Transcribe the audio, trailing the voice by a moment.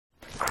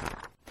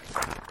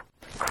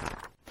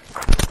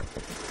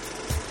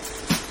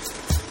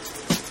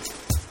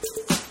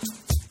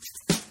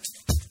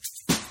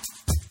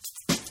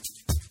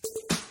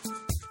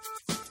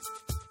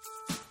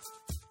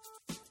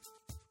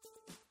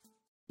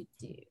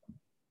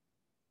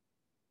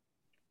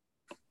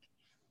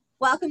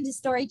Welcome to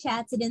Story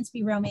Chats at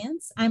Inspy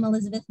Romance. I'm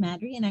Elizabeth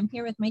Madry, and I'm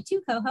here with my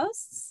two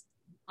co-hosts.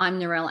 I'm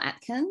Narelle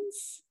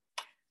Atkins.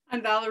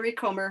 I'm Valerie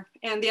Comer,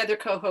 and the other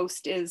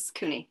co-host is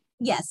Cooney.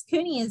 Yes,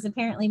 Cooney is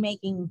apparently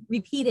making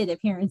repeated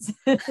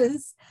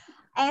appearances.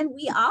 And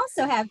we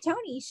also have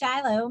Tony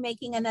Shiloh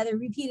making another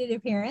repeated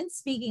appearance,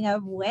 speaking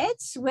of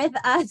which, with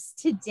us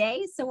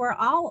today. So we're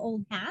all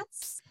old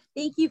hats.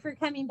 Thank you for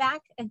coming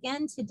back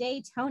again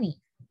today,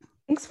 Tony.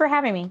 Thanks for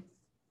having me.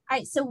 All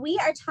right, so we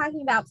are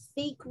talking about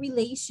fake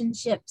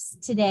relationships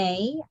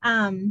today.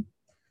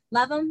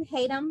 Love them,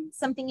 hate them,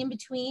 something in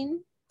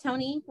between.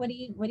 Tony, what do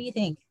you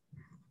think?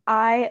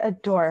 I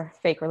adore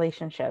fake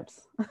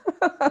relationships.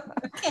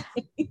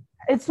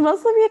 It's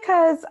mostly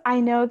because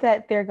I know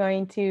that they're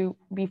going to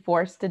be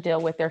forced to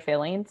deal with their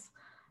feelings,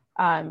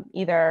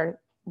 either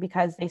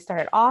because they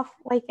started off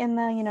like in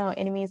the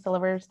enemies to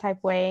lovers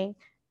type way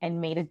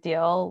and made a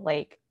deal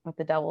like with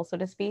the devil, so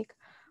to speak,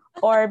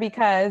 or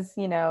because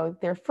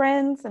they're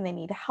friends and they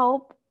need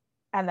help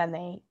and then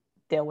they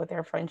deal with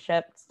their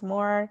friendships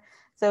more.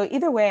 So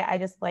either way, I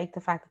just like the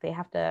fact that they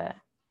have to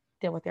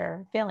deal with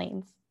their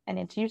feelings, and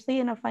it's usually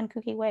in a fun,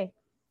 kooky way.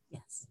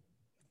 Yes.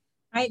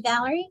 All right,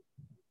 Valerie.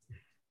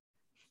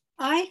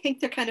 I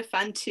think they're kind of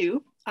fun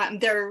too.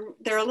 They're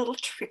a little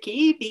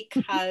tricky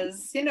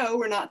because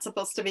we're not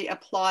supposed to be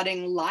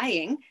applauding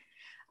lying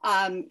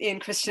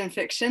in Christian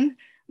fiction,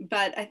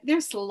 but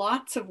there's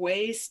lots of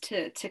ways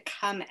to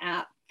come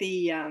at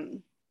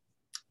the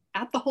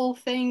whole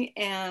thing,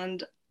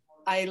 and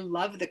I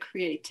love the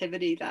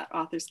creativity that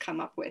authors come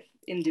up with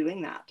in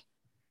doing that.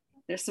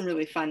 There's some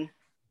really fun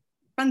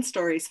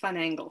stories, fun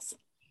angles.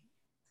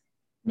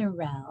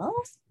 Narelle.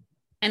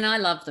 And I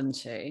love them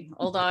too.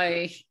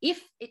 Although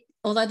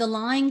the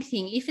lying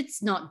thing, if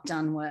it's not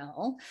done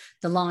well,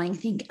 the lying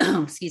thing,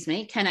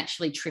 can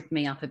actually trip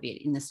me up a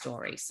bit in the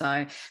story.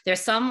 So there are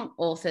some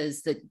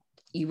authors that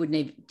you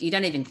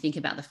don't even think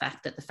about the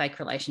fact that the fake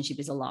relationship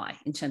is a lie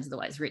in terms of the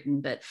way it's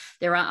written. But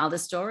there are other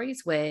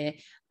stories where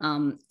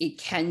it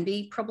can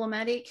be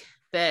problematic,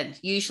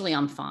 but usually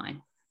I'm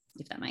fine,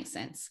 if that makes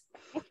sense.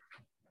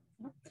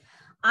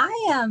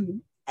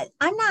 I'm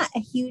not a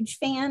huge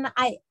fan.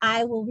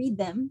 I will read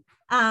them.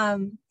 I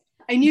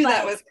knew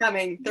that was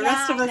coming. The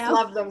rest of us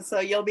love them,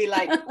 so you'll be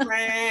like, I'm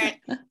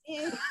a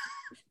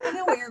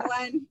weird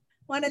one.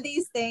 One of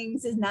these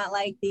things is not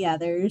like the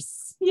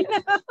others,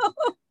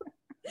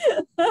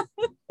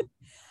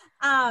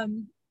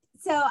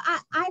 So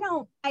I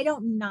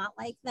don't not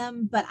like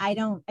them, but I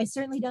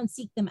certainly don't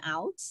seek them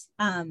out.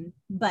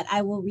 But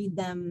I will read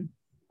them,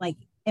 like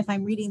if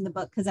I'm reading the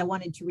book because I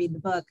wanted to read the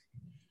book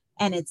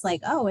and it's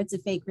like, oh, it's a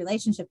fake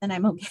relationship, then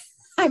I'm okay.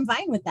 I'm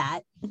fine with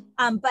that.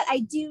 But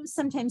I do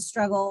sometimes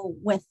struggle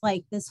with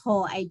like this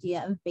whole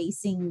idea of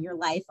basing your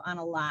life on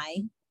a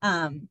lie.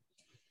 And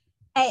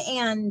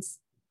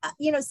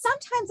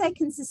sometimes I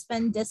can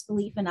suspend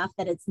disbelief enough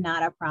that it's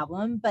not a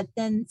problem, but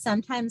then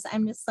sometimes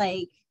I'm just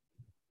like,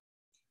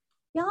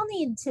 y'all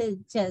need to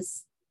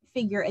just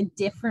figure a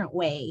different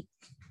way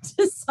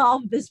to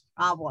solve this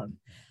problem.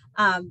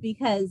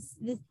 Because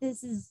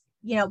this is,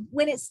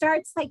 when it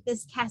starts like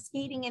this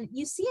cascading, and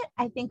you see it,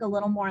 I think, a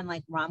little more in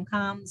like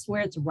rom-coms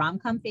where it's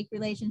rom-com fake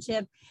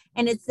relationship.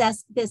 And it's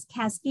this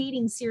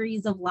cascading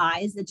series of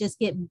lies that just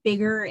get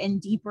bigger and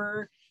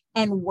deeper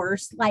and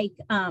worse. Like,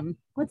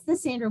 what's the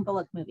Sandra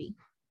Bullock movie?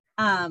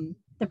 The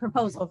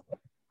Proposal.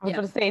 I was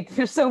going to say,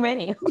 there's so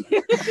many.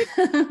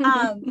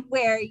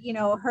 Where,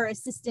 her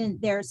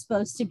assistant, they're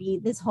supposed to be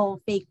this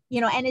whole fake,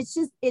 and it's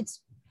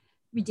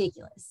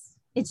ridiculous.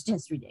 It's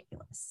just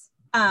ridiculous.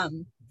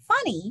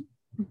 Funny,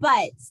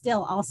 but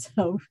still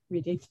also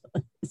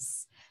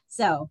ridiculous.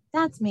 So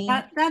that's me.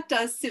 That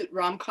does suit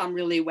rom-com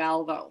really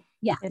well, though.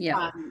 Yeah.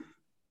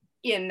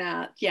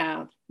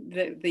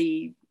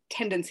 The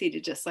tendency to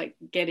just like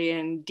get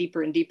in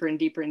deeper and deeper and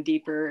deeper and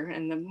deeper,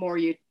 and the more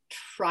you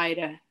try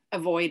to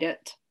avoid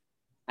it.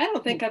 I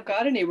don't think I've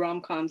got any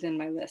rom-coms in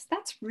my list.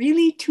 That's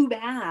really too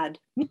bad.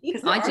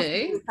 I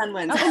do. Fun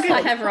ones.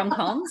 I have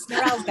rom-coms.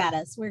 Narelle's got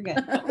us. We're good.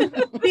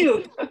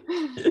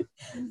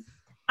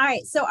 All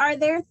right. So are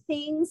there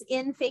things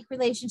in fake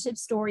relationship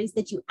stories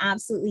that you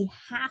absolutely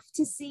have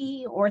to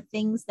see, or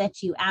things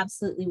that you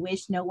absolutely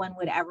wish no one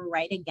would ever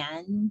write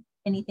again?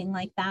 Anything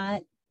like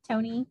that,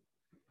 Tony?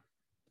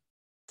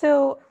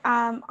 So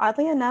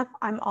oddly enough,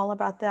 I'm all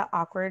about the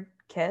awkward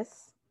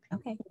kiss.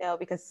 Okay.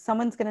 Because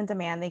someone's going to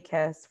demand they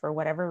kiss for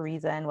whatever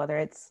reason, whether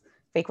it's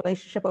fake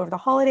relationship over the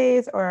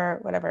holidays or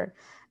whatever.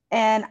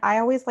 And I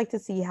always like to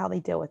see how they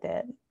deal with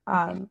it.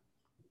 Okay.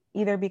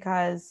 Either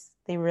because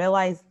they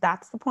realize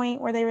that's the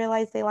point where they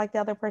realize they like the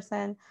other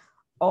person,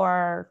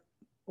 or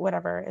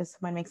whatever. If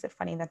someone makes it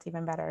funny, that's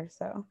even better.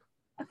 So.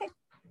 Okay.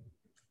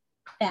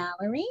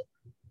 Valerie?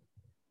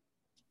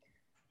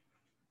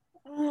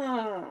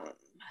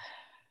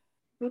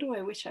 Who do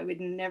I wish I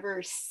would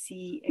never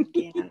see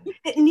again?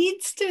 There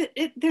needs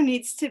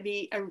to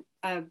be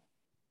a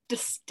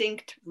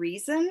distinct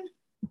reason.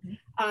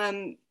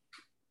 Mm-hmm.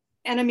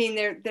 And I mean,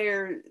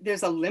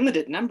 there's a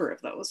limited number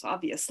of those,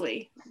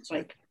 obviously. Sure.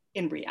 Like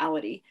in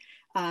reality.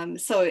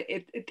 So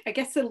I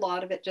guess a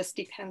lot of it just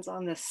depends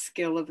on the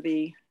skill of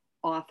the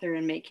author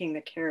in making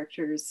the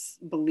characters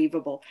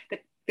believable.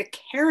 The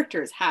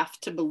characters have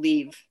to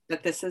believe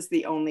that this is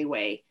the only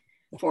way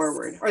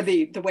forward, or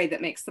the way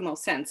that makes the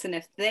most sense. And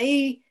if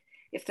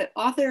the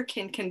author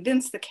can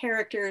convince the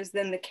characters,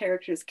 then the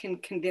characters can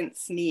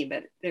convince me.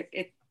 But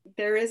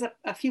there is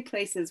a few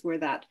places where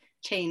that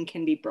chain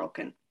can be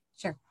broken.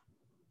 Sure.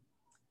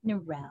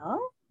 Narelle,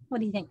 what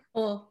do you think?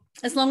 Well,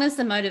 as long as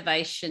the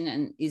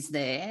motivation is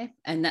there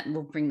and that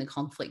will bring the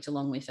conflict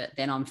along with it,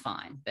 then I'm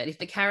fine. But if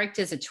the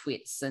characters are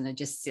twits and are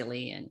just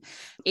silly, and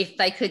if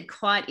they could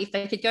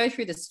go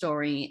through the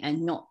story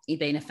and not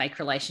be in a fake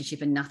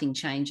relationship and nothing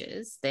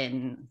changes,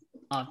 then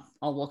I'll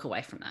walk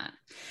away from that.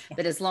 Yeah.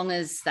 But as long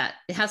as that,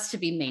 it has to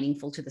be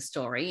meaningful to the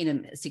story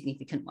in a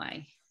significant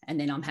way, and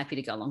then I'm happy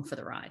to go along for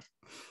the ride.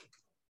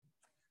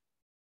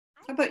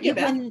 How about you,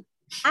 Beth?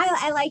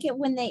 I like it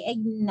when they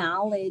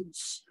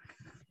acknowledge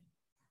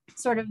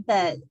sort of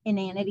the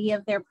inanity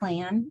of their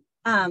plan,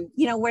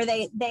 where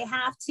they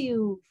have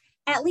to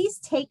at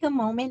least take a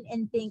moment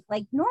and think,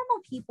 like, normal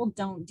people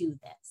don't do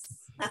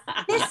this.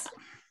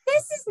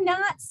 This is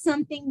not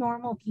something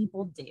normal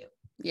people do.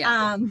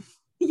 Yeah.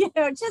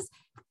 Just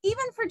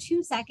even for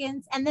 2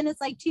 seconds, and then it's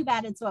like, too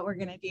bad, it's what we're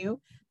gonna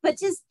do. But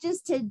just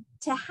to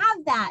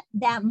have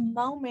that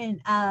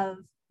moment of,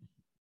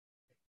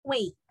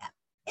 wait,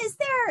 is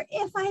there,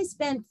 if I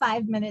spent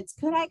 5 minutes,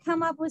 could I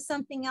come up with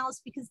something else?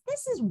 Because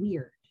this is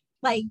weird.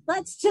 Like,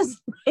 let's just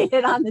lay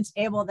it on the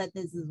table that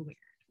this is weird.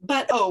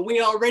 But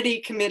we already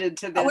committed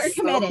to this. We're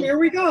committed. So here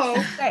we go.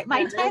 Right.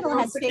 My title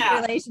has fake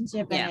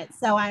relationship in it,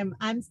 so I'm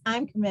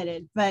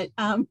committed. But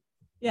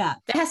yeah,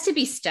 there has to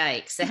be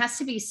stakes. There has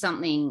to be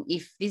something.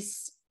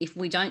 If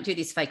we don't do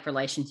this fake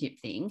relationship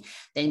thing,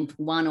 then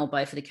one or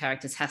both of the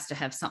characters has to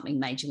have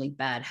something majorly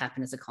bad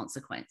happen as a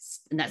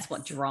consequence, and that's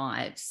what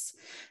drives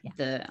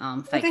the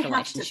fake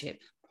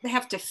relationship. They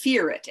have to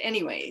fear it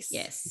anyways.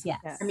 Yes.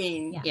 I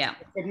mean,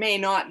 it may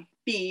not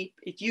be,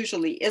 it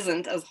usually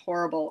isn't as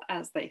horrible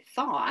as they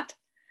thought,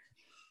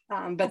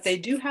 but they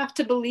do have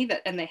to believe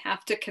it, and they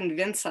have to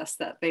convince us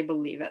that they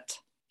believe it.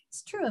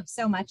 It's true of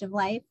so much of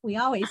life. We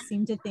always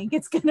seem to think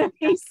it's going to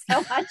be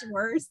so much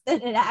worse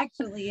than it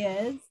actually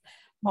is.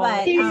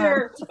 But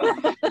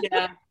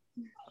yeah,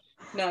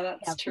 no,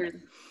 that's true.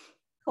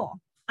 Cool.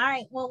 All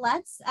right. Well,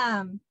 let's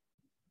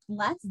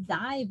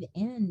dive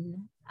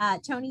in.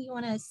 Tony, you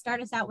want to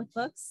start us out with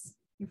books?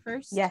 You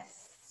first?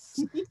 Yes.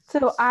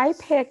 So I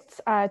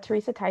picked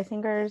Teresa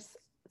Teisinger's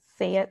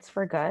Say It's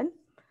for Good.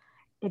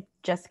 It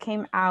just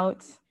came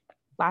out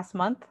last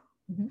month.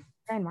 Mm-hmm.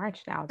 We're in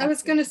March now. I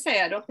was going to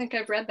say, I don't think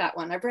I've read that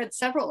one. I've read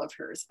several of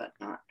hers, but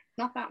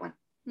not that one.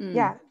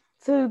 Yeah.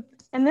 So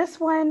in this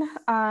one,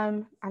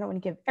 I don't want to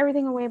give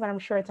everything away, but I'm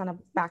sure it's on a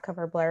back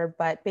cover blurb.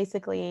 But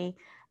basically,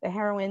 the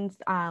heroine's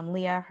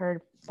Leah,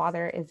 her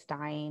father is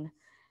dying,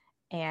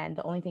 and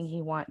the only thing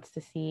he wants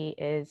to see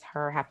is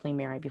her happily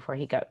married before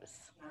he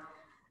goes.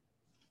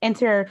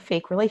 Enter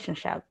fake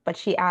relationship, but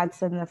she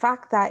adds in the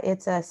fact that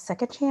it's a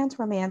second chance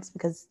romance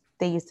because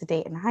they used to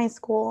date in high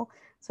school.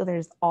 So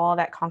there's all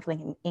that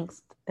conflict and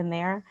angst in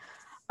there.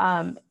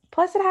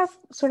 Plus it has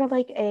sort of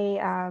like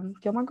a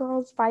Gilmore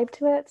Girls vibe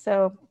to it.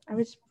 So I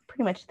was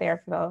pretty much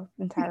there for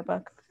the entire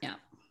book. Yeah.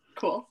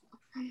 Cool.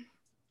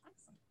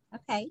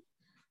 Okay.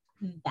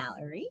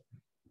 Valerie.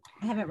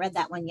 I haven't read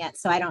that one yet,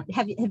 so I don't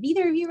have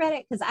either of you read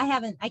it? Because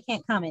I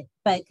can't comment,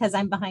 but because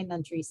I'm behind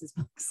on Teresa's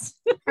books.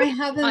 I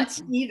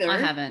haven't either. I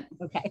haven't.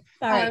 Okay.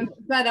 All right.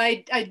 But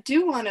I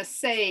do want to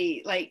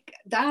say, like,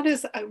 that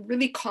is a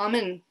really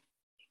common,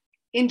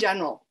 in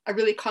general, a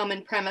really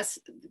common premise,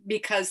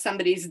 because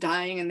somebody's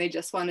dying and they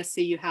just want to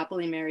see you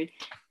happily married.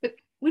 But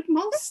would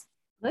most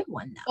good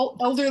one though,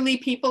 elderly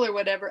people or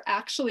whatever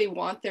actually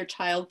want their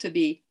child to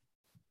be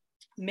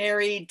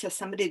married to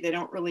somebody they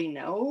don't really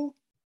know,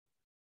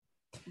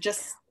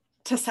 just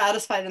to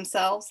satisfy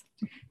themselves?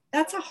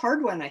 That's a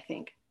hard one, I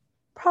think.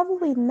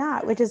 Probably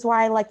not, which is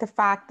why I like the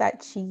fact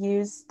that she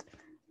used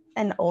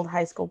an old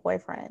high school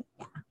boyfriend.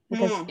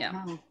 Because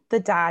the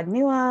dad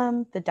knew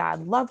him, the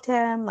dad loved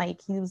him,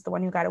 like he was the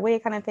one who got away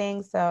kind of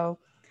thing. So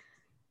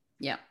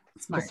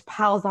smart. Just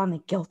piles on the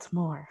guilt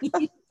more.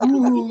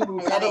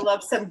 Ooh, gotta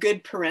love some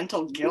good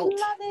parental guilt.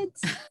 Love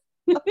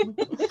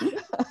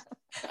it.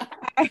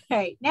 All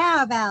right,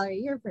 now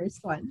Valerie, your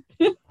first one.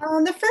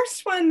 The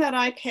first one that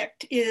I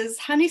picked is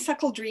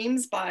Honeysuckle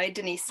Dreams by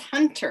Denise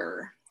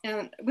Hunter,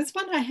 and it was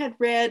one I had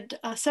read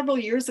several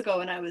years ago,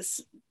 and I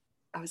was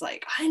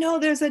like, I know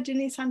there's a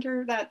Denise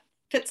Hunter that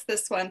fits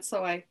this one,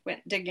 so I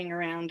went digging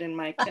around in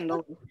my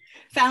Kindle,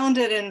 found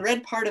it, and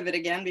read part of it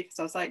again because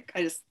I was like,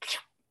 I just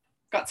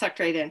got sucked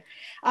right in.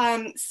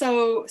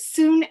 So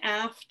soon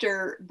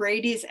after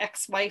Brady's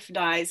ex-wife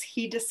dies,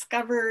 he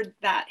discovered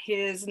that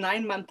his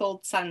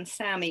 9-month-old son,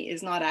 Sammy,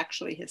 is not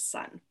actually his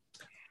son.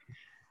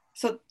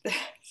 So this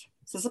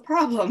is a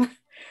problem.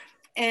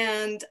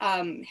 And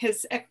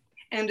his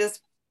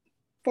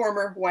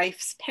former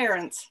wife's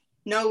parents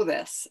know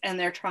this, and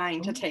they're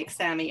trying to take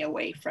Sammy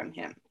away from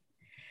him.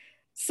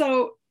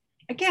 So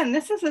again,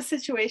 this is a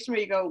situation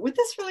where you go, would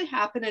this really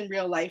happen in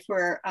real life,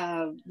 where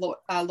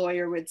a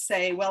lawyer would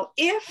say, well,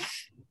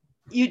 if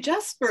you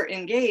just were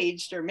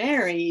engaged or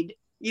married,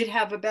 you'd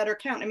have a better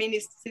count. I mean,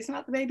 he's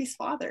not the baby's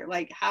father.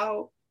 Like,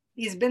 how,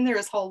 he's been there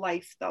his whole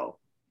life though.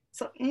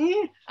 So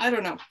I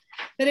don't know.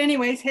 But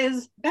anyways,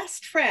 his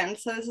best friend,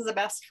 so this is a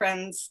best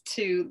friends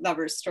to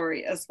lovers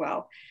story as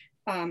well,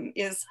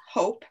 is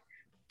Hope.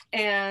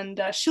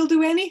 And she'll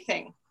do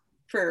anything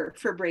for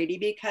Brady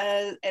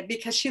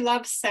because she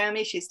loves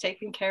Sammy. She's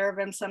taking care of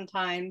him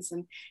sometimes,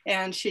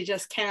 and she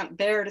just can't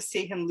bear to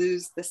see him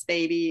lose this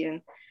baby.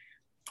 And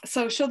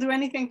so she'll do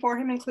anything for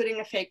him, including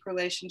a fake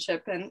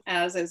relationship. And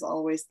as is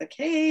always the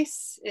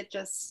case, it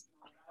just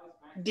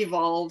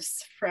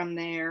devolves from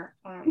there.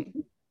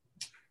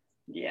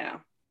 Yeah,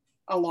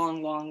 a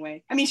long, long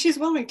way. I mean, she's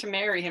willing to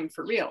marry him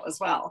for real as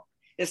well.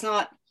 It's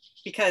not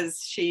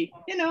because she,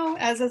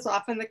 as is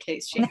often the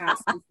case, she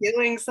has some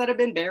feelings that have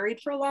been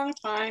buried for a long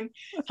time.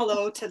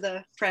 Hello to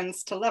the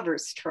friends to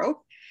lovers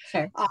trope.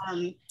 Sure.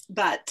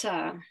 But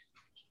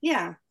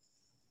yeah,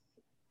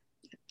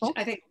 Cool.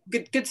 I think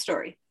good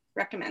story.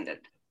 Recommended.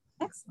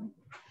 Excellent.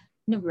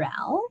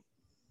 Narelle?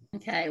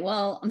 Okay,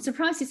 well, I'm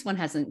surprised this one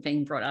hasn't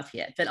been brought up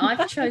yet, but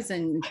I've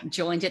chosen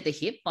Joined at the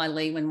Hip by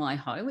Lee Wen-Wai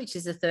Ho, which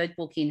is the third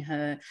book in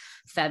her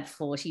Fab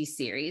 40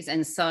 series.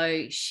 And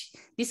so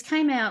this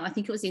came out, I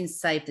think it was in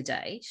Save the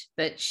Date,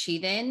 but she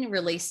then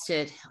released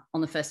it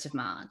on the 1st of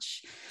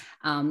March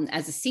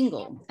as a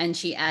single, and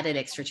she added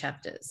extra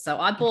chapters. So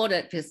I bought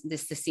it because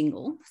this is the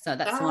single. So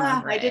that's the one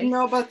I've read. I didn't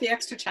know about the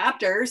extra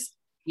chapters.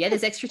 Yeah,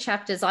 there's extra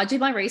chapters. I do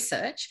my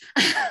research.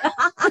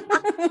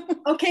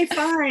 Okay,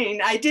 fine.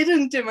 I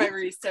didn't do my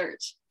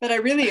research, but I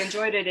really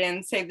enjoyed it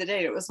in Save the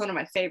Date. It was one of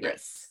my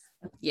favorites.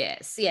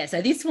 Yes. Yeah.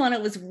 So this one,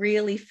 it was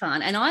really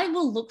fun. And I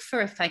will look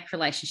for a fake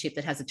relationship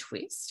that has a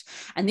twist.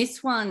 And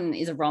this one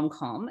is a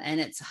rom-com and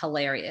it's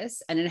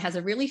hilarious. And it has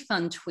a really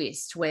fun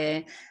twist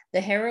where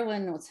the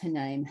heroine, what's her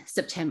name?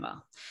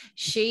 September.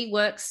 She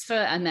works for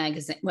a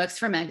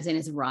magazine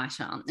as a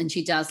writer, and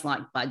she does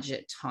like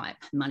budget type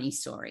money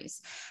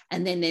stories.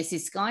 And then there's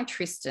this guy,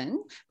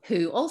 Tristan,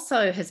 who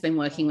also has been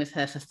working with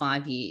her for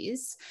 5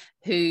 years,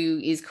 who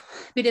is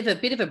a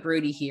bit of a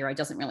broody hero,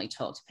 doesn't really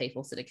talk to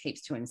people, sort of keeps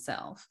to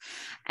himself.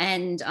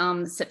 And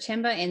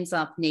September ends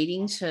up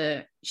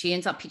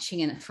pitching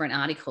in for an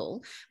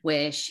article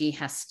where she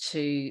has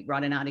to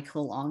write an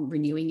article on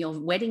renewing your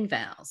wedding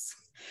vows.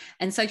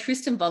 And so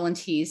Tristan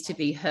volunteers to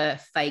be her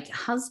fake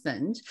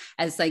husband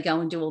as they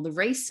go and do all the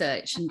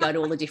research and go to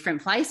all the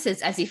different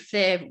places as if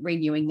they're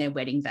renewing their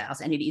wedding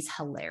vows. And it is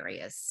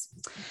hilarious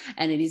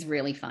and it is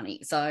really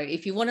funny. So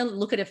if you want to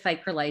look at a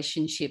fake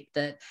relationship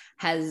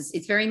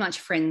it's very much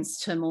friends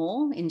to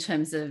more, in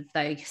terms of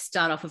they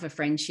start off with a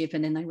friendship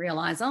and then they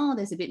realize,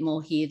 there's a bit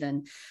more here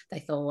than they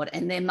thought.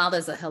 And their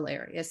mothers are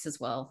hilarious as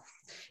well.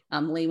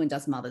 Lee Wen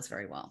does mothers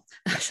very well.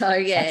 So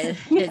yeah.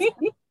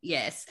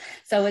 Yes.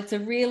 So it's a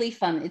really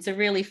fun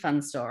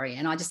story.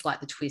 And I just like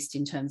the twist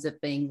in terms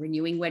of being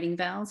renewing wedding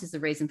vows is the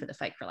reason for the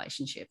fake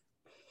relationship.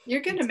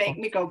 You're going to make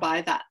me go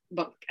buy that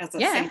book as a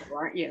single,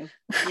 aren't you?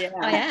 Yeah,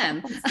 I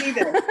am.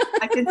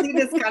 I can see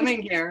this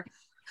coming here.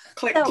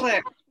 Click.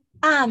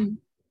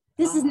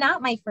 This is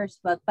not my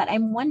first book, but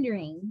I'm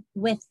wondering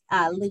with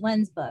Lee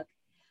Wen's book,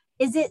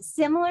 is it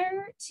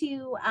similar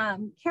to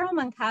Carol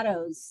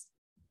Mancado's?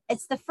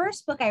 It's the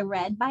first book I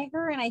read by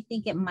her, and I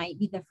think it might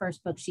be the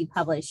first book she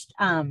published,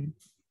 Finding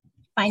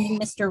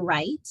Mr.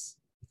 Right.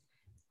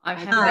 I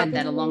have read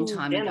that a long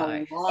time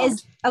ago.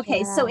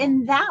 So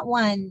in that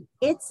one,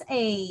 it's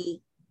I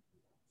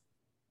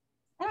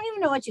don't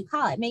even know what you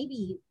call it.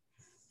 Maybe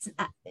it's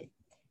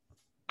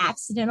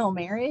accidental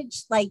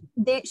marriage. Like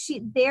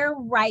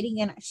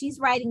she's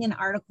writing an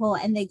article,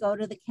 and they go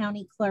to the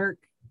county clerk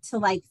to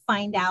like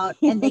find out,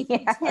 and they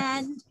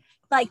pretend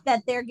like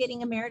that they're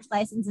getting a marriage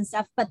license and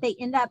stuff, but they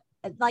end up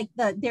like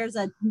there's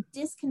a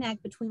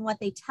disconnect between what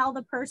they tell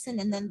the person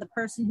and then the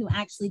person who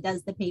actually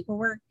does the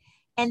paperwork,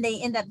 and they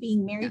end up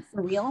being married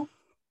for real.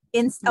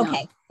 Because there's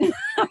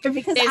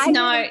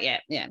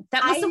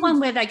that was the one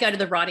where they go to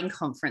the writing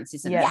conference,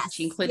 isn't it?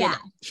 She included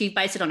she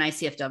based it on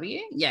ACFW.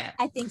 Yeah,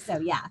 I think so.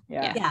 Yeah.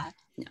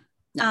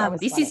 No,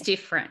 this is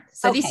different.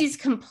 So this is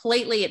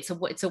completely, it's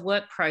a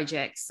work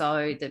project.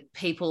 So the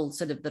people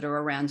sort of that are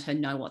around her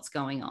know what's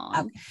going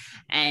on.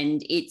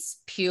 And it's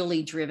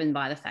purely driven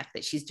by the fact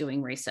that she's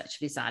doing research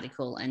for this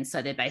article. And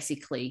so they're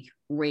basically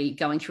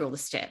going through all the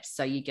steps.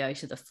 So you go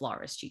to the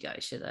florist, you go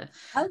to the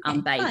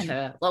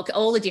baker, like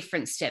all the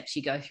different steps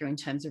you go through in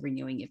terms of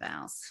renewing your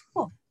vows.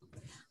 Cool.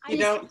 You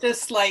don't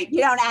just like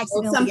you don't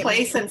accidentally go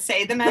someplace and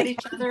say them at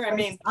each other. I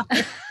mean,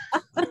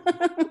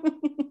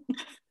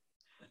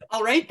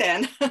 all right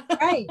then.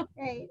 right.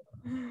 All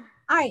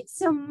right.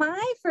 So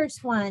my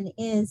first one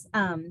is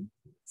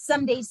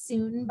Someday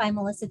Soon by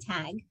Melissa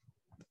Tagg.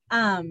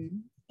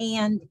 And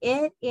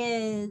it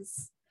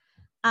is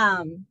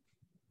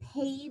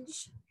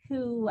Paige,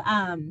 who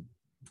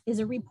is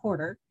a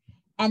reporter,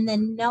 and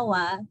then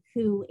Noah,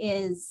 who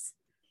is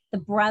the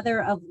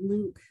brother of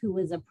Luke, who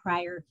was a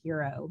prior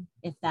hero,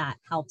 if that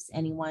helps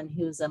anyone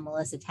who's a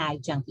Melissa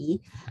Tag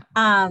junkie.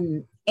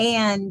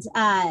 And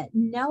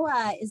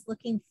Noah is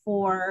looking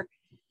for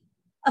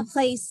a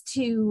place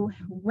to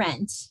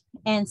rent.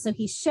 And so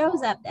he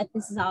shows up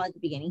this is all at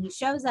the beginning. He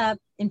shows up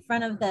in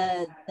front of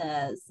the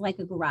like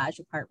a garage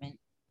apartment,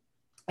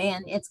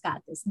 and it's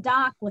got this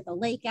dock with a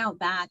lake out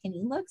back, and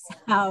he looks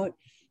out,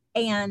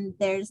 and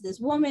there's this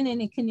woman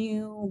in a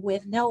canoe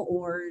with no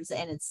oars,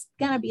 and it's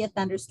gonna be a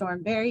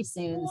thunderstorm very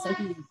soon. So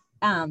he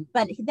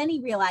but then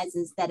he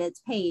realizes that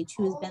it's Paige,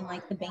 who has been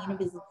like the bane of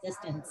his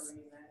existence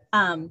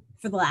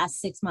for the last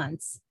 6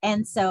 months.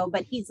 And so,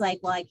 but he's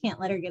like, well, I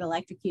can't let her get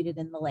electrocuted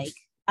in the lake.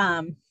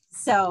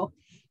 So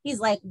he's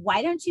like,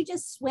 why don't you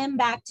just swim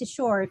back to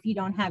shore if you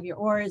don't have your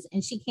oars?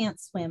 And she can't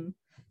swim.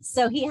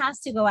 So he has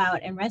to go out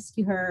and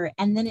rescue her.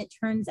 And then it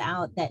turns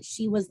out that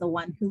she was the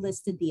one who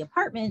listed the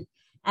apartment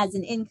as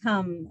an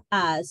income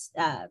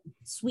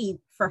suite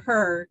for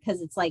her,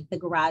 because it's like the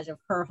garage of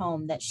her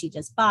home that she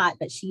just bought,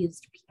 but she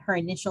used her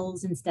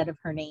initials instead of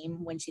her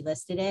name when she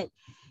listed it.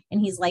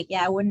 And he's like,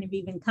 yeah, I wouldn't have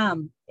even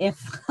come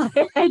if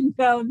I had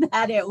known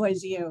that it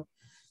was you.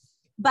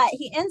 But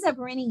he ends up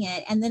renting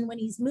it. And then when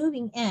he's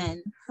moving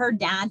in, her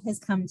dad has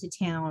come to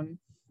town,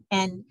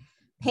 and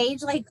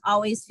Paige like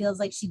always feels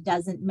like she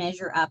doesn't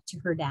measure up to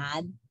her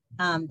dad,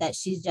 that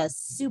she's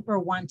just super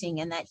wanting,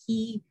 and that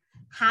he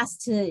has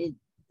to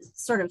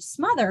sort of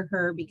smother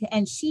her,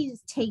 and she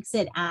takes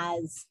it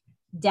as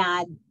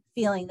dad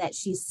feeling that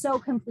she's so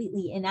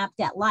completely inept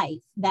at life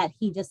that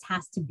he just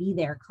has to be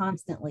there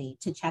constantly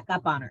to check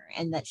up on her,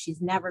 and that she's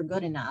never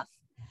good enough.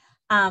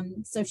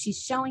 So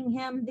she's showing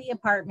him the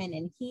apartment,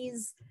 and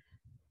he's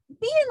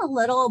being a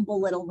little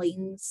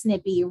belittling,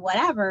 snippy, or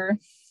whatever.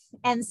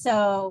 And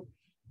so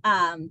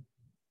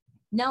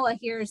Noah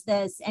hears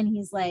this, and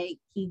he's like,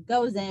 he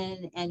goes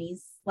in and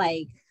he's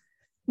like,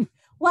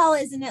 well,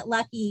 isn't it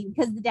lucky?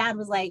 Because the dad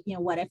was like, you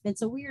know, what if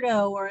it's a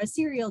weirdo or a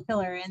serial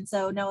killer? And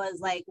so Noah's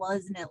like, well,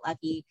 isn't it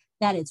lucky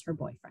that it's her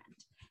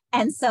boyfriend?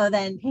 And so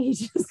then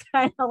Paige is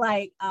kind of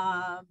like,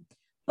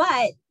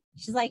 but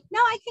she's like, no,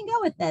 I can go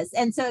with this.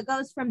 And so it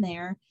goes from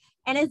there.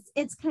 And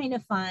it's kind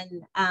of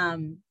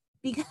fun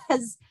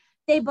because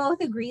they both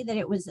agree that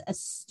it was a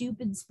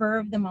stupid spur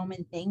of the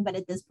moment thing, but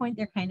at this point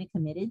they're kind of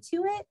committed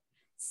to it.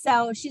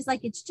 So she's like,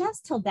 it's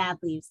just till dad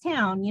leaves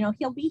town. You know,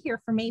 he'll be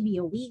here for maybe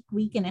a week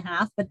and a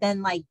half, but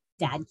then like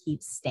dad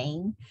keeps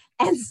staying.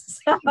 And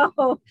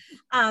so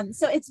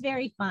so it's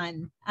very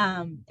fun.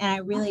 And I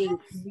really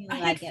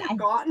like it. I've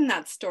forgotten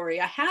that story.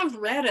 I have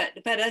read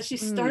it, but as you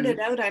started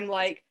out, I'm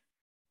like,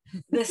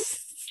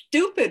 this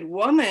stupid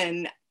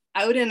woman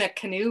out in a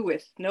canoe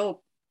with no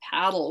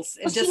paddles.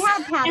 And well, she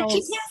had paddles.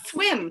 And she can't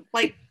swim.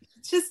 Like,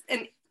 it's just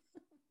an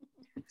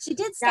She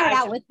did start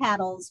out with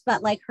paddles,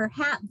 but like her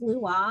hat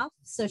blew off.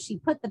 So she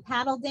put the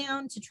paddle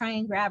down to try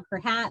and grab her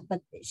hat,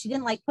 but she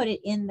didn't like put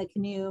it in the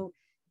canoe.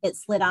 It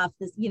slid off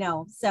this, you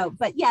know, so,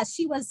 but yeah,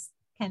 she was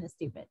kind of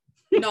stupid.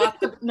 Not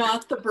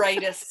the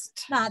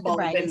brightest. Not the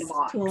brightest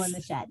tool in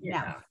the shed.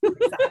 Yeah, No.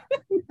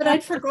 exactly. But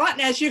I'd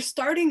forgotten as you're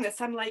starting this,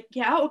 I'm like,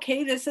 yeah,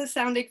 okay, this is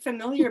sounding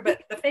familiar,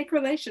 but the fake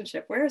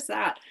relationship, where is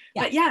that?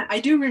 Yeah. But yeah, I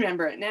do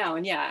remember it now.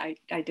 And yeah,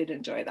 I did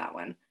enjoy that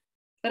one.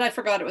 But I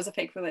forgot it was a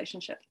fake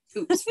relationship.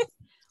 Oops.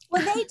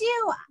 Well, they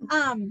do.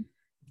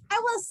 I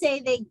will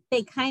say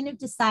they kind of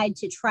decide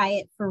to try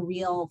it for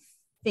real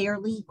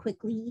fairly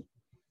quickly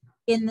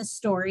in the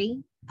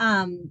story.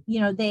 You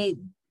know,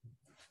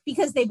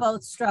 because they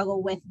both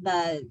struggle with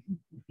the,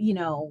 you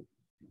know,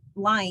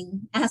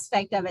 lying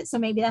aspect of it. So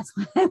maybe that's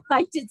why I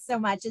liked it so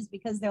much, is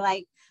because they're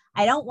like,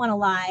 I don't want to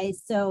lie.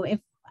 So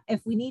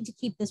if we need to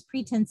keep this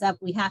pretense up,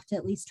 we have to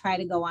at least try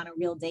to go on a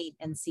real date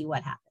and see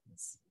what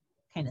happens,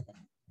 kind of thing.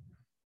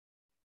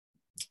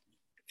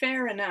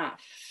 Fair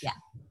enough. Yeah.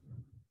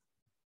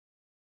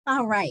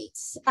 All right.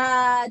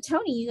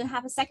 Tony, you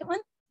have a second one?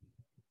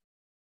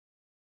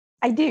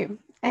 I do.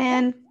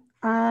 And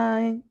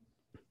I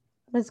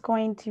was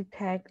going to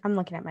pick, I'm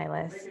looking at my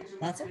list.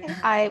 That's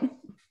okay.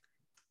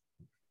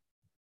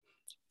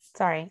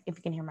 Sorry if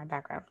you can hear my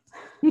background.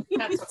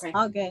 That's okay.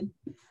 All good.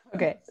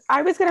 Okay.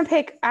 I was going to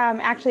pick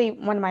actually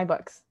one of my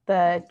books,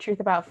 The Truth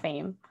About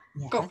Fame.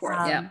 Yeah. Go for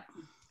it. Yeah.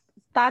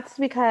 That's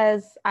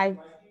because I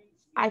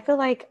feel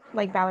like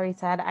Valerie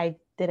said, I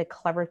did a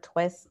clever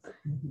twist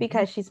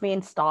because she's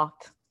being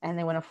stalked and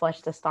they want to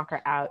flush the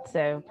stalker out.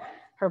 So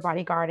her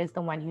bodyguard is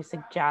the one who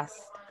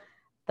suggests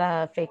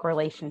the fake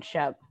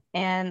relationship.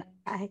 And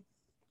I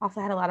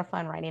also had a lot of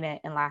fun writing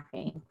it and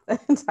laughing the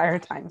entire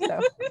time. So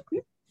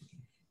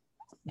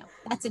no,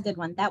 that's a good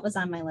one. That was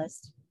on my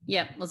list.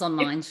 Yeah, it was on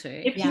mine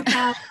too. If you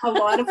have a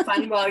lot of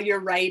fun while you're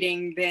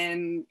writing,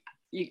 then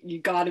you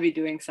got to be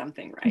doing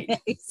something right.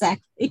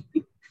 Exactly.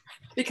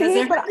 Because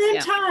there have been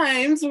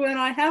times when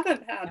I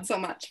haven't had so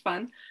much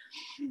fun.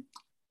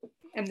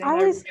 And then I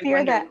always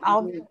fear that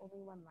I'll be the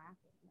only one laughing.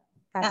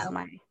 That's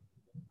my,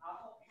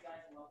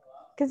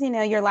 because you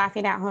know, you're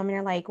laughing at home and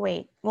you're like,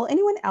 wait, will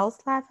anyone else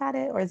laugh at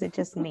it, or is it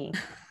just me?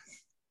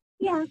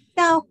 Yeah,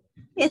 no,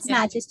 it's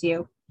not just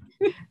you.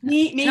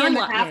 Me and the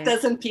like, half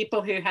dozen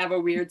people who have a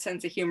weird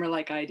sense of humor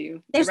like I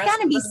do. There's got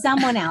to be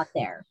someone out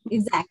there.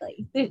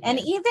 Exactly. And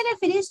even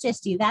if it is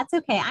just you, that's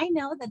okay. I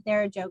know that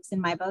there are jokes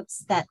in my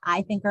books that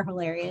I think are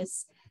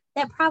hilarious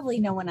that probably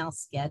no one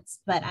else gets,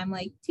 but I'm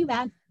like, too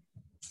bad.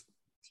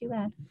 Too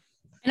bad.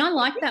 And I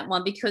like that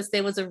one because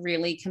there was a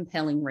really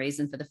compelling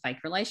reason for the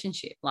fake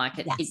relationship. Like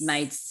it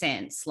made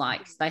sense.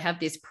 Like they have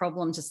this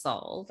problem to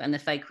solve, and the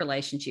fake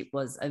relationship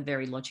was a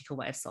very logical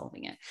way of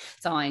solving it.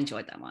 So I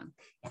enjoyed that one.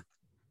 Yeah.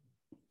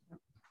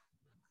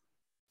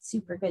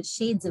 Super good.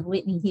 Shades of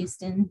Whitney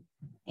Houston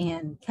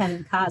and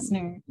Kevin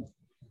Costner.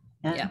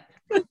 Yeah.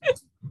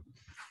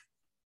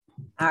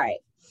 All right.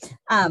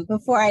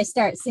 Before I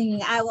start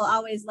singing I Will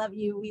Always Love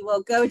You, we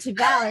will go to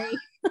Valerie.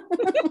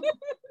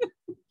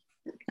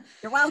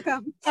 You're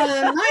welcome.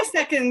 My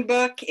second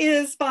book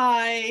is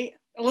by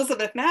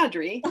Elizabeth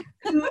Maddrey,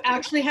 who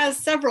actually has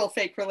several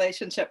fake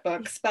relationship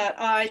books, but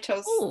I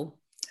chose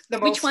the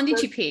most. Which one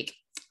did you pick?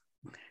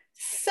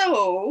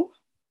 So,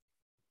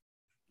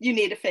 You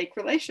Need a Fake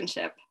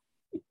Relationship.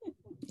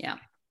 Yeah.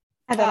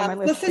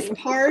 This is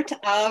part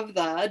of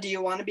the Do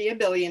You Want to Be a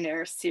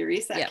Billionaire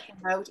series that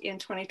came out in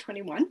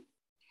 2021,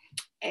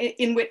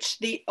 in which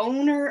the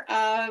owner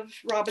of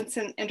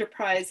Robinson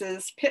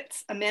Enterprises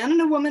pits a man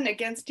and a woman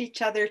against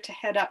each other to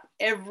head up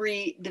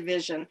every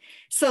division.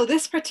 So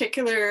this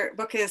particular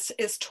book is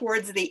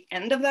towards the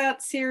end of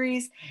that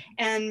series,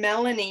 and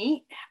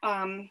Melanie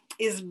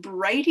is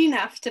bright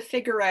enough to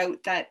figure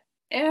out that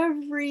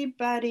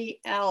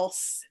everybody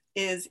else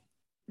is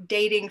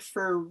dating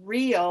for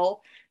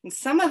real, and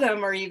some of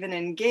them are even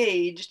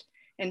engaged.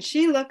 And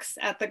she looks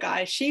at the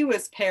guy she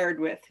was paired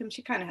with, whom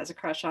she kind of has a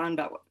crush on,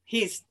 but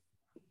he's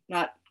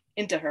not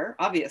into her,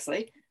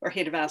 obviously, or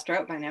he'd have asked her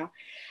out by now.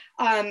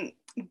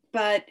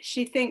 But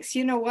she thinks,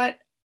 you know what?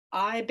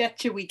 I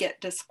bet you we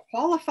get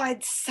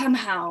disqualified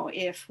somehow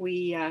if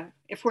we're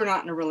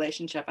not in a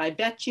relationship. I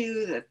bet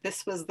you that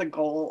this was the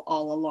goal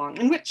all along.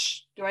 In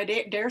which, do I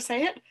dare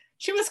say it?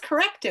 She was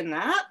correct in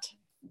that.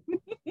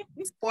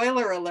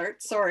 Spoiler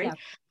alert, sorry.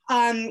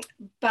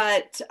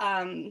 Yeah.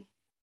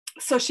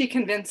 So she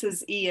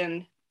convinces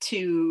Ian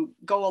to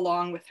go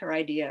along with her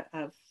idea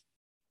of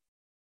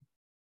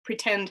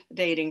pretend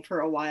dating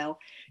for a while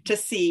to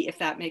see if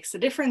that makes a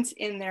difference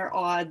in their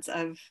odds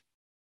of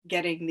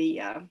getting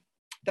the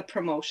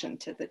promotion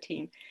to the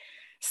team.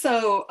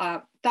 So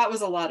that was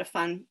a lot of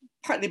fun,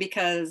 partly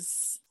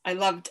because I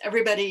loved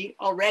everybody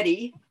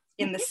already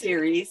in the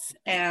series,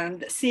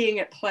 and seeing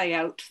it play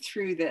out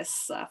through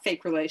this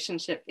fake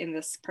relationship in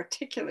this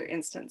particular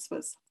instance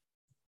was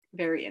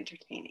very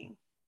entertaining.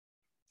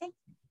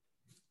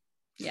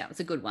 Yeah, it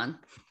was a good one.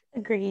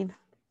 Agreed.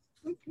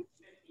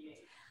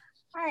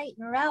 All right,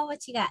 Narelle,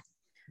 what you got?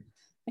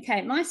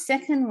 Okay, my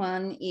second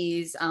one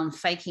is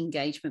Fake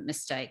Engagement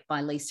Mistake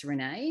by Lisa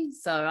Renee.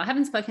 So I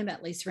haven't spoken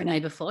about Lisa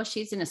Renee before.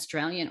 She's an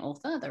Australian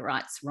author that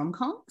writes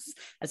rom-coms.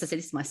 As I said,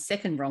 this is my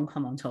second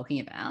rom-com I'm talking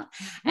about.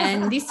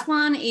 And this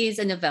one is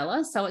a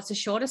novella, so it's a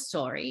shorter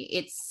story.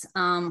 It's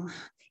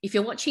if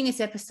you're watching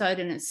this episode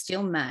and it's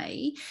still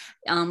May,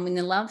 in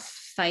the Love,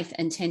 Faith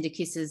and Tender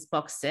Kisses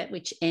box set,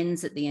 which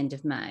ends at the end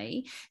of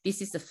May,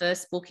 this is the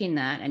first book in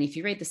that. And if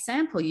you read the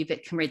sample, you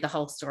can read the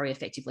whole story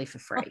effectively for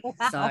free. Oh,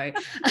 wow. So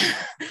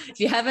if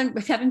you haven't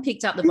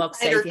picked up the box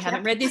set, if you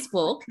haven't read this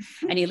book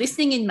and you're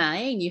listening in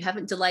May and you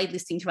haven't delayed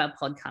listening to our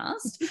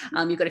podcast,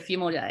 you've got a few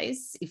more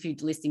days if you're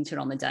listening to it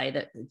on the day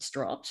that it's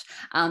dropped.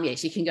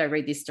 Yes, you can go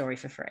read this story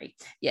for free.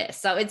 Yeah,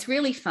 so it's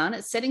really fun.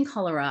 It's set in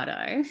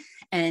Colorado,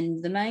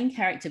 and the main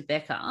character,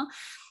 Becca,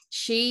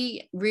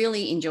 she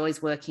really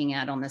enjoys working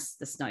out on the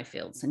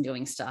snowfields and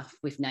doing stuff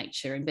with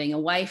nature and being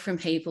away from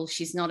people.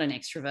 She's not an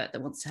extrovert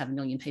that wants to have a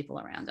million people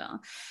around her.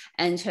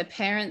 And her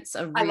parents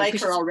are really... I like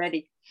her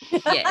already.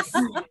 Yes.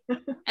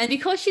 And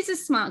because she's a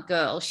smart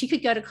girl, she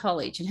could go to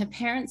college, and her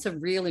parents are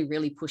really,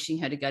 really pushing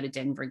her to go to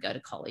Denver and go to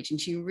college. And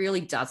she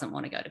really doesn't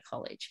want to go to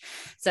college.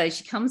 So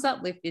she comes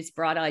up with this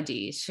bright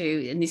idea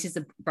and this is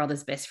the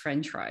brother's best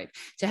friend trope,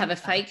 to have a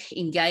fake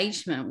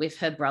engagement with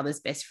her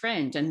brother's best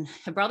friend. And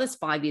her brother's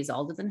 5 years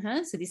older than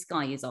her. So this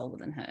guy is older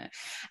than her.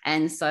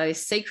 And so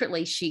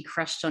secretly she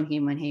crushed on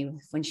him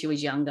when she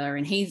was younger.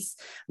 And he's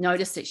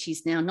noticed that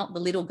she's now not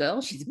the little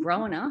girl, she's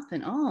grown up,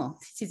 and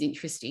this is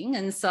interesting.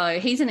 And so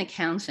he's an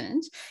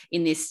accountant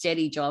in this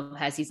steady job,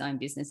 has his own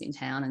business in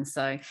town, and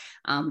so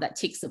that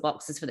ticks the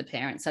boxes for the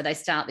parents. So they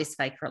start this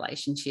fake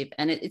relationship,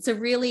 and it's a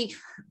really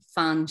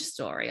fun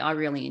story. I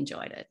really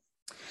enjoyed it,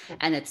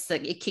 and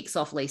it kicks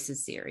off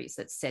Lisa's series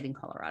that's set in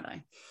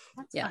Colorado.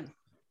 That's fun.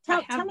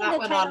 I have that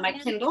one on my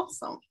Kindle.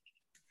 So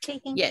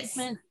fake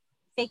engagement,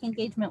 fake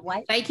engagement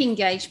what? Fake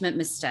engagement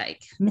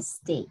mistake. Nice.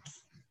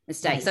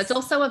 So it's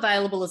also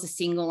available as a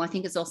single. I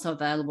think it's also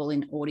available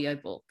in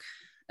audiobook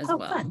as well,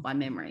 fun. By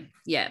memory.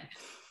 Yeah.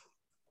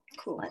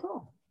 Cool.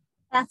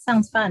 That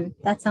sounds fun.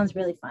 That sounds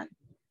really fun.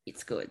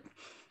 It's good.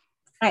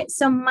 All right.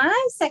 So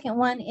my second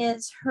one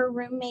is Her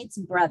Roommate's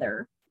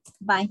Brother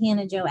by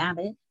Hannah Jo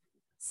Abbott.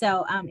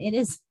 So it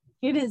is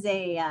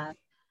a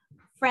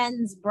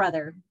friend's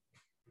brother,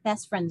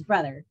 best friend's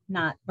brother,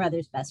 not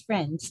brother's best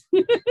friend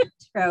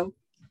trope.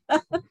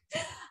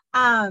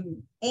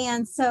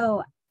 And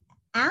so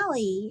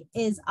Allie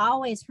is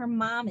always, her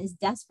mom is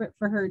desperate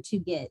for her to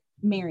get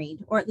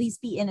married, or at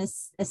least be in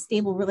a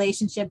stable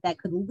relationship that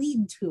could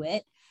lead to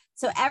it.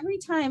 So every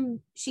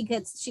time she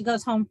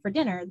goes home for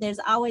dinner, there's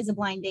always a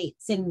blind date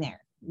sitting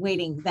there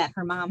waiting that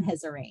her mom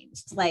has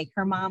arranged. Like,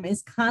 her mom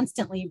is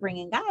constantly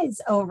bringing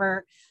guys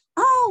over.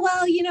 Oh,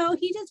 well,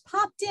 he just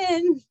popped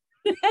in.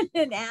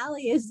 And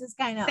Allie is just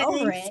kind of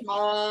over it.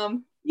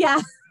 Mom.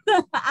 Yeah.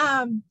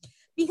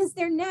 Because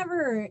they're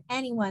never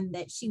anyone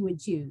that she would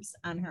choose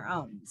on her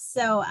own.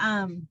 So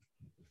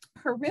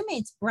her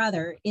roommate's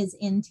brother is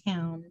in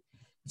town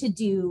to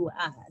do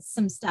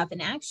some stuff.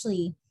 And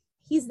actually,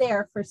 he's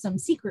there for some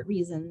secret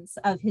reasons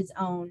of his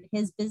own.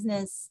 His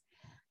business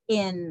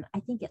in, I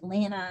think,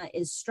 Atlanta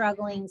is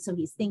struggling. So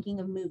he's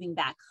thinking of moving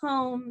back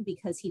home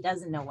because he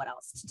doesn't know what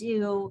else to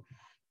do.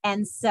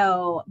 And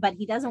so, but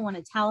he doesn't want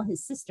to tell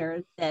his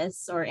sister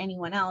this or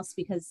anyone else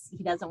because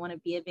he doesn't want to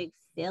be a big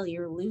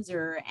failure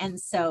loser. And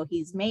so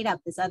he's made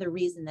up this other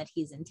reason that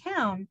he's in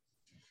town.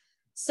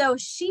 So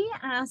she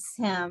asks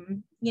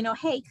him,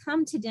 hey,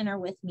 come to dinner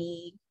with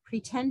me,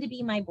 pretend to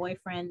be my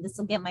boyfriend. This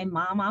will get my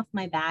mom off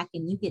my back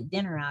and you get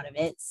dinner out of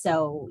it.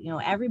 So,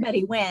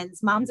 everybody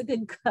wins. Mom's a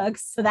good cook,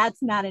 so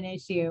that's not an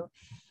issue.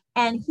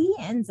 And he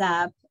ends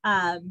up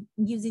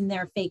using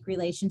their fake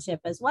relationship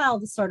as well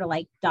to sort of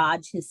like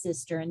dodge his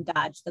sister and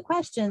dodge the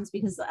questions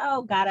because,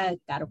 oh, gotta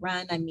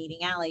run, I'm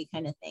meeting Allie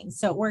kind of thing.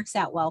 So it works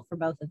out well for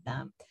both of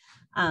them,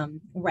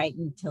 right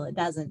until it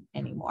doesn't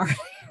anymore.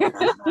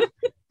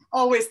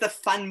 Always the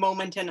fun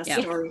moment in a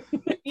story.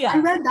 Yeah. I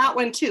read that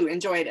one too,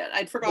 enjoyed it.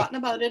 I'd forgotten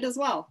about it as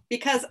well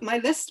because my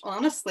list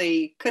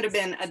honestly could have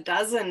been a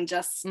dozen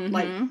just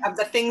like of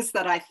the things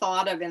that I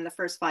thought of in the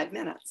first 5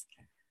 minutes.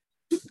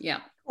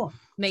 Yeah. Cool.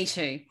 Me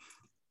too.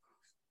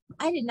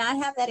 I did not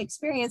have that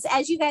experience.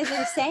 As you guys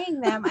were saying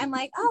them, I'm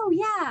like, oh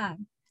yeah.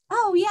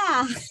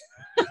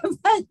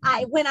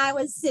 But when I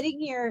was sitting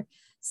here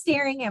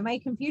staring at my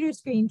computer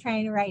screen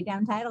trying to write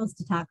down titles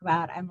to talk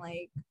about, I'm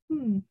like,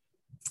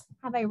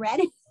 have I read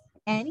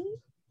any?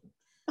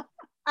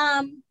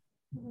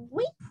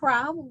 We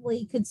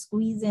probably could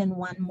squeeze in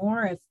one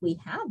more if we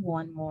have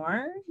one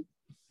more.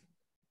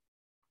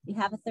 You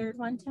have a third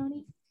one,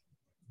 Tony?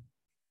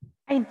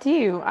 I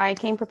do. I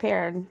came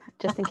prepared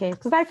just in case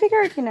because I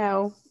figured,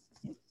 because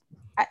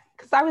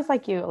I was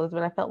like you,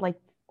 Elizabeth. I felt like,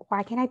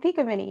 why can't I think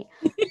of any?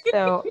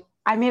 So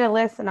I made a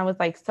list and I was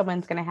like,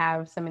 someone's going to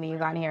have some of these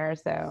on here.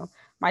 So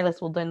my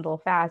list will dwindle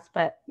fast,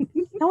 but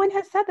no one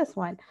has said this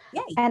one.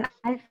 Yay. And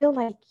I feel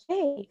like,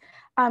 yay.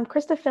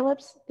 Krista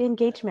Phillips, The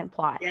Engagement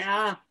Plot.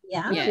 Yeah.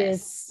 Yeah. Which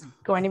is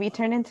going to be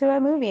turned into a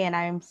movie. And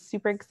I'm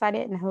super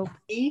excited and hope.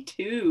 Me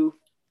too.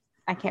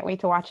 I can't wait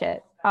to watch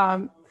it.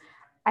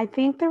 I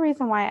think the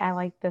reason why I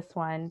like this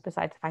one,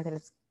 besides the fact that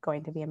it's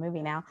going to be a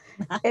movie now,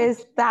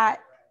 is that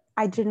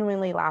I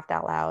genuinely laughed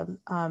out loud.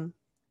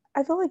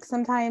 I feel like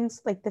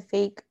sometimes, like the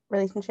fake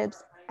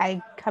relationships,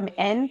 I come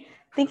in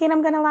thinking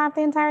I'm going to laugh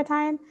the entire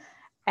time,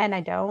 and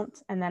I don't,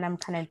 and then I'm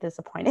kind of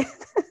disappointed.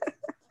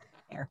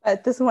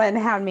 But this one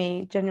had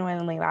me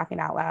genuinely laughing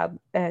out loud,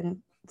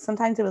 and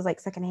sometimes it was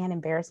like secondhand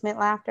embarrassment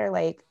laughter,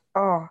 like,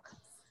 oh,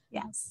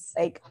 yes,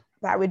 like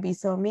that would be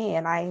so me,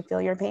 and I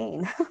feel your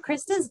pain.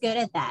 Krista's good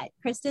at that.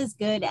 Krista's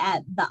good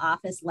at the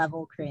Office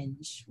level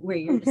cringe, where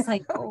you're just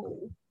like,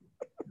 oh.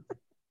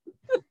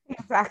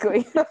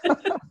 Exactly.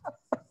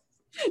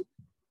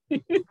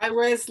 I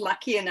was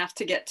lucky enough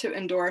to get to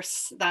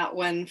endorse that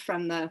one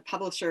from the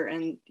publisher,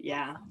 and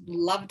yeah,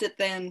 loved it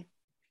then,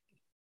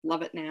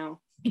 love it now.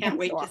 Can't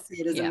wait to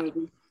see it as a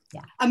movie.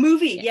 Yeah. A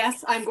movie.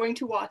 Yes, I'm going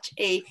to watch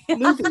a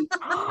movie.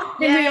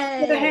 Write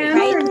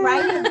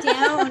it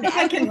down. If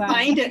I can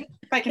find it.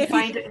 If I can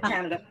find it in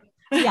Canada.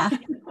 Yeah.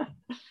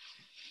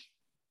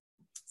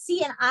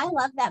 See, and I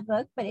love that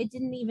book, but I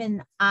didn't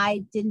even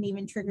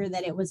trigger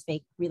that it was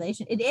fake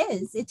relation. It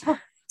is. It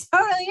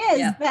totally is.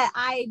 Yeah. But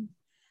I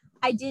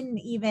didn't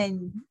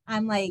even,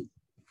 I'm like,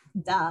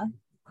 duh,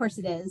 of course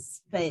it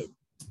is. But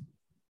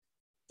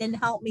didn't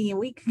help me a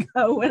week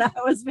ago when I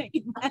was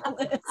making my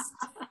list.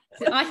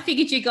 I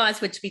figured you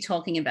guys would be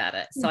talking about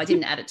it, so I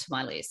didn't add it to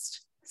my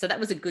list. So that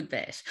was a good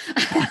bet.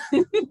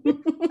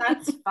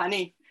 That's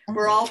funny.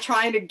 We're all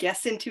trying to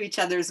guess into each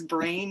other's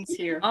brains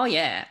here. Oh,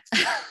 yeah.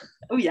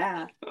 Oh,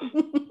 yeah.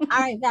 All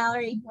right,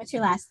 Valerie, what's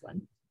your last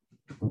one?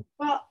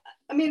 Well,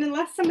 I mean,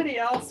 unless somebody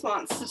else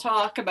wants to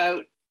talk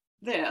about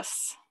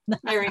this.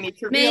 I already need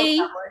to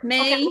reveal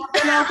me.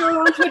 Okay, I'll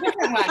go on to a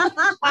different one.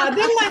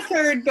 Then my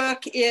third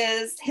book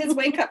is His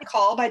Wake Up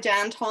Call by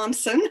Jan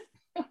Thompson.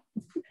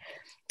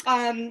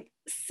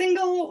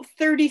 Single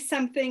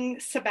 30-something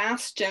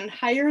Sebastian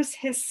hires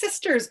his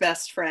sister's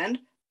best friend.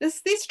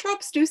 These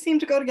tropes do seem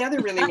to go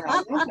together really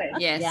well, don't they?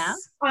 Yes.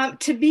 Yeah.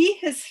 To be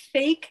his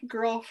fake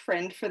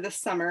girlfriend for the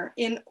summer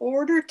in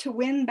order to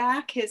win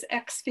back his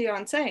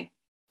ex-fiancée.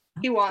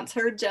 He wants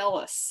her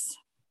jealous.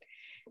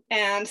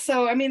 And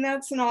so, I mean,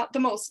 that's not the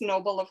most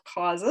noble of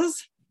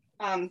causes,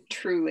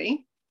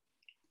 truly.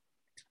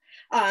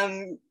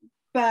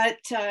 But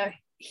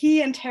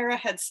he and Tara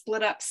had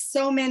split up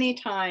so many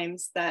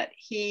times that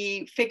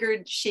he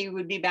figured she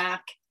would be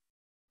back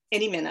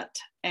any minute,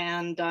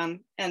 and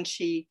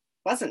she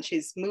wasn't.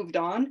 She's moved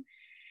on,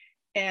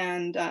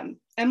 and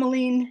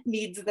Emmeline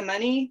needs the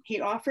money he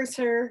offers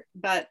her,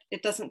 but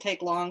it doesn't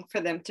take long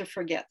for them to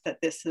forget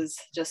that this is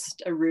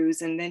just a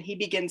ruse. And then he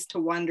begins to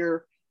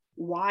wonder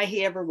why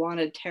he ever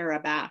wanted Tara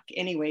back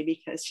anyway,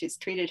 because she's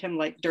treated him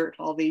like dirt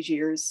all these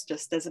years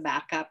just as a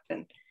backup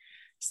and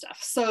stuff.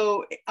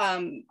 So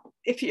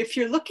if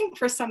you're looking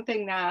for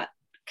something that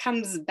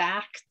comes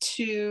back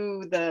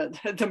to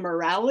the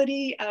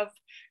morality of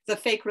the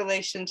fake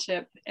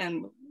relationship,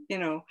 and you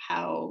know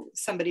how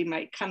somebody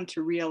might come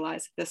to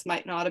realize that this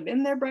might not have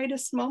been their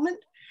brightest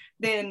moment,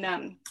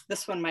 then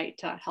this one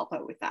might help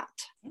out with that.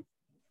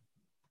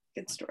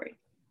 Good story.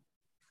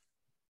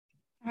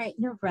 All right,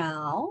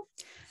 Narelle.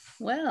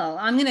 Well,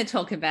 I'm going to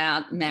talk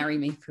about Marry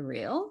Me for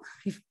Real.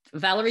 If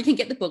Valerie can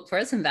get the book for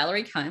us, and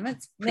Valerie Comer,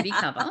 it's a pretty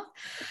cover.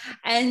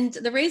 And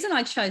the reason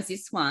I chose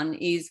this one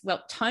is,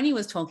 well, Tony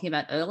was talking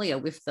about earlier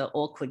with the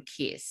awkward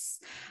kiss.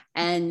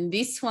 And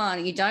this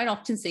one, you don't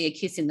often see a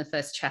kiss in the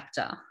first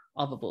chapter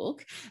of a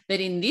book,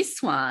 but in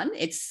this one,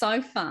 it's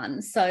so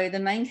fun. So the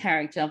main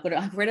character,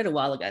 I've read it a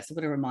while ago, so I've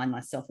got to remind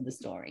myself of the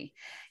story,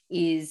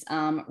 is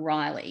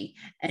Riley.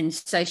 And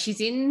so she's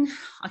in,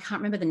 I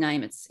can't remember the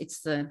name, it's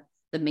the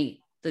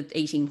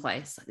eating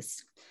place, like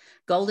this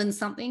Golden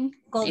something.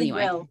 Golden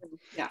Grill.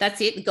 Yeah.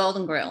 That's it, the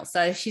Golden Grill.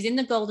 So she's in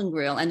the Golden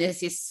Grill, and there's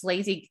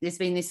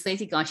been this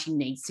sleazy guy she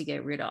needs to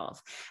get rid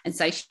of. And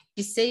so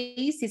she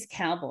sees this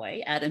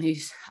cowboy, Adam,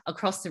 who's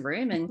across the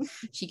room, and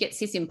she gets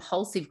this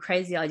impulsive,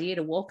 crazy idea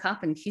to walk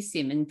up and kiss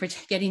him and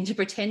get him to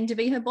pretend to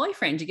be her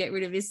boyfriend to get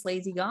rid of this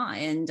sleazy guy.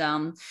 And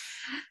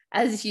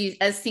as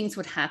things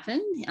would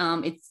happen,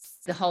 it's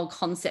the whole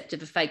concept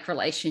of a fake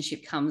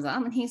relationship comes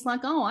up, and he's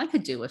like, oh, I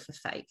could do with a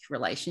fake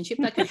relationship.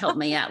 That could help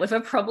me out with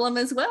a problem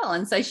as well.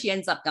 And so she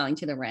ends up going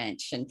to the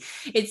ranch, and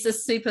it's a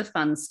super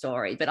fun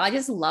story. But I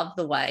just love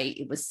the way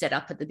it was set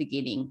up at the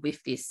beginning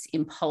with this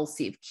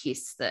impulsive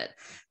kiss that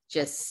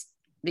just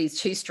these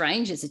two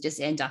strangers that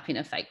just end up in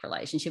a fake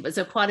relationship. It's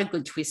quite a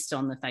good twist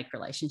on the fake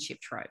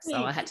relationship trope.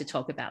 So I had to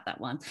talk about that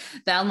one.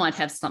 Val might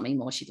have something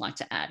more she'd like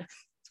to add.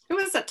 It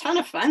was a ton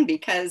of fun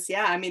because,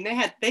 yeah, I mean,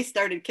 they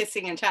started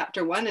kissing in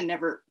chapter 1 and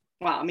never,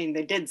 well, I mean,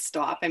 they did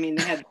stop. I mean,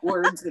 they had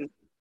words and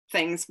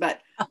things, but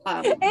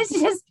it's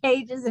just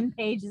pages and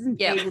pages and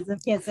pages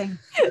of kissing.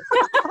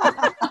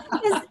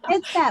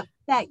 it's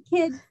that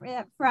kid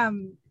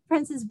from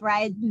Princess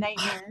Bride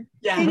Nightmare.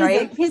 Yeah,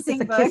 right. It's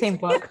a kissing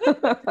book.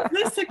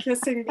 It's a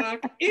kissing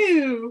book.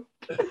 Ew.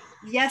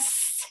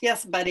 Yes,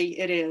 buddy,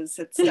 it is.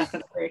 It's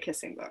definitely a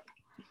kissing book.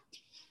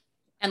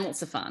 And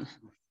lots of fun.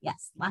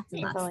 Yes, lots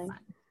of fun.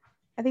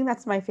 I think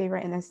that's my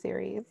favorite in this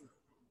series.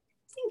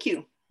 Thank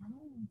you.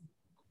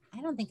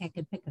 I don't think I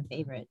could pick a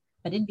favorite,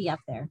 but it'd be up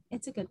there.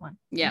 It's a good one.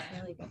 Yeah. It's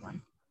a really good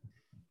one.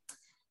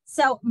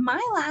 So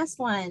my last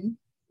one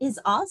is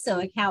also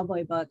a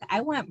cowboy book.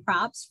 I want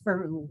props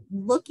for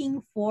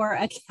looking for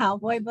a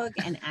cowboy book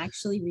and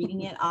actually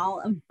reading it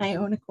all of my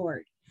own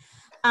accord.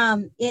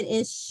 It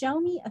is Show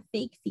Me a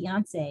Fake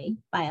Fiance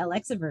by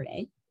Alexa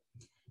Verde.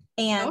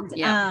 And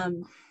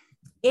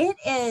it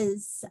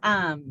is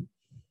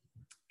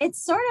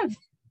it's sort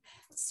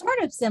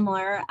of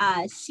similar.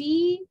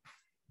 She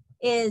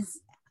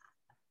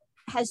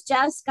has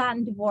just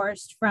gotten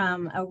divorced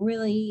from a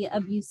really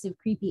abusive,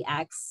 creepy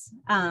ex.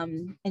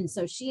 And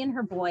so she and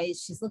her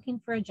boys, she's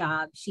looking for a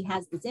job. She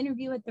has this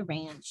interview at the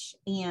ranch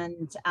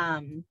and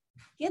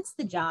gets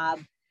the job.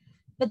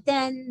 But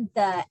then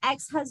the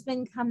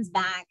ex-husband comes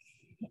back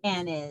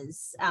and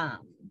is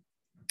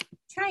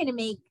trying to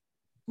make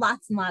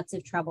lots and lots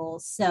of trouble.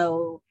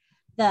 So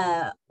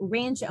the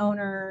ranch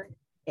owner,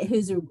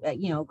 who's a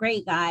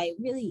great guy,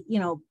 really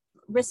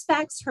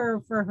respects her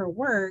for her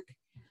work,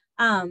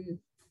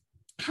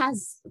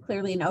 has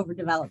clearly an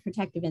overdeveloped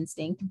protective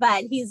instinct,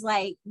 but he's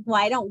like,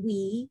 why don't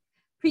we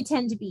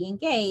pretend to be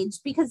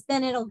engaged, because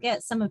then it'll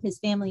get some of his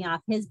family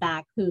off his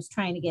back, who's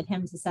trying to get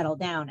him to settle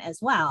down as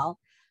well,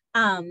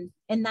 and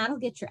that'll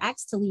get your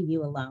ex to leave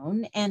you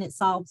alone, and it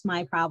solves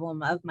my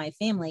problem of my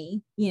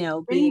family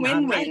being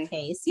on my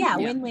case.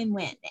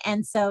 Win-win-win.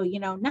 And so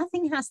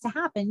nothing has to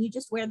happen. You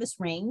just wear this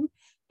ring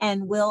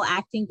and we'll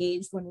act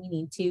engaged when we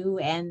need to.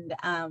 And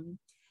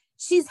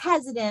she's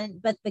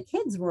hesitant, but the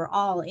kids were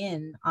all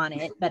in on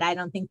it, but I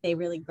don't think they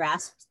really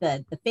grasped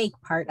the fake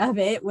part of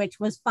it, which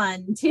was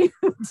fun to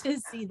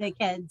see the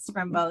kids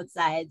from both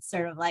sides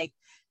sort of like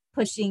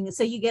pushing.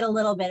 So you get a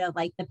little bit of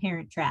like the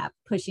Parent Trap,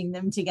 pushing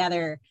them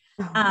together.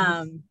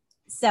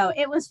 So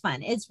it was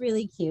fun. It's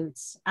really cute.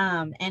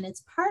 And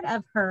it's part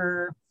of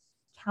her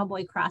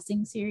Cowboy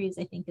Crossing series,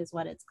 I think is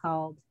what it's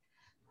called.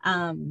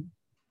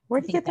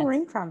 Where do you get the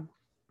ring from?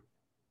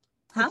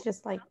 It's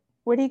just like,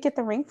 where do you get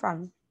the ring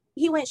from?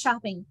 He went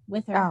shopping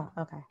with her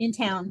in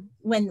town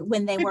when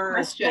they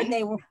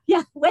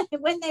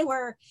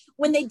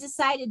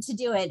decided to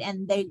do it,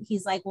 and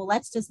he's like, well,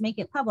 let's just make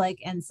it public.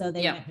 And so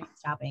they went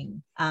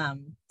shopping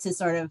to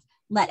sort of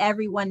let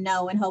everyone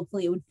know, and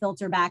hopefully it would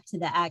filter back to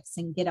the ex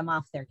and get them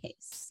off their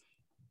case.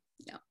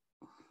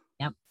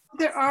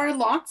 there are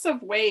lots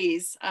of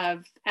ways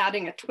of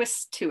adding a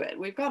twist to it.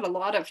 We've got a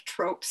lot of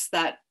tropes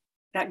that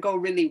go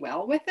really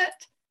well with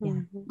it.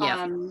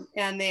 Yeah.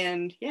 And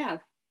then, yeah,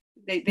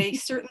 they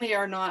certainly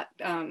are not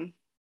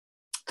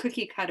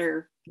cookie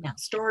cutter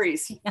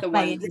stories, the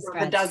ones,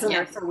 the dozen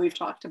or so we've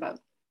talked about.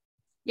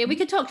 Yeah, we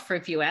could talk for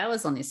a few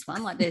hours on this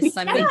one. Like there's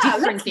so many Yeah,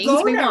 different things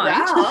we won't.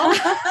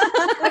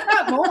 We've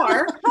got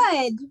more.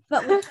 Good,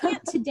 but we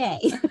can't today.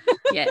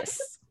 Yes.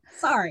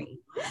 Sorry.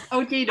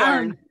 Oh, gee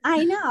darn.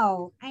 I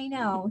know.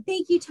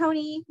 Thank you,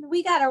 Toni.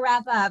 We got to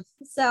wrap up.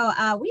 So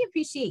we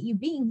appreciate you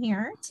being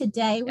here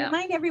today. Yeah.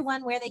 Remind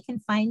everyone where they can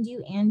find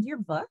you and your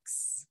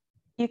books.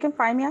 You can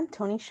find me on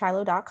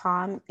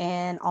tonyshiloh.com,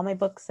 and all my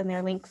books and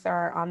their links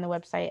are on the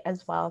website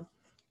as well.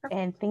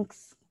 And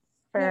thanks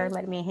for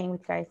letting me hang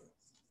with you guys.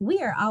 We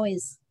are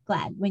always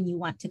glad when you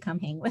want to come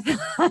hang with us.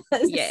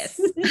 Yes.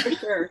 For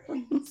sure.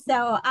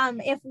 So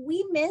if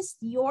we missed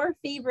your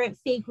favorite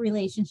fake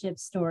relationship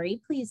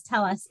story, please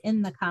tell us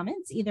in the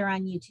comments, either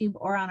on YouTube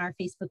or on our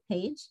Facebook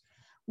page.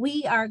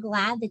 We are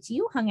glad that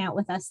you hung out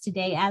with us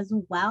today as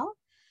well.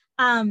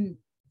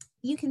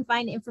 You can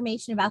find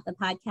information about the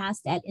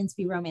podcast at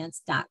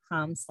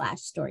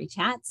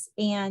inspiromance.com/storychats.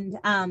 And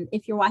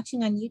if you're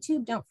watching on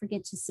YouTube, don't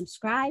forget to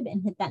subscribe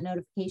and hit that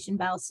notification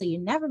bell so you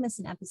never miss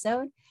an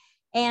episode.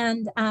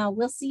 And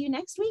we'll see you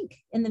next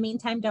week. In the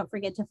meantime, don't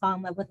forget to fall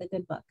in love with a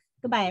good book.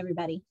 Goodbye,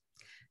 everybody.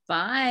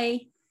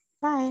 Bye.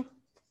 Bye.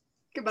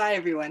 Goodbye,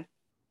 everyone.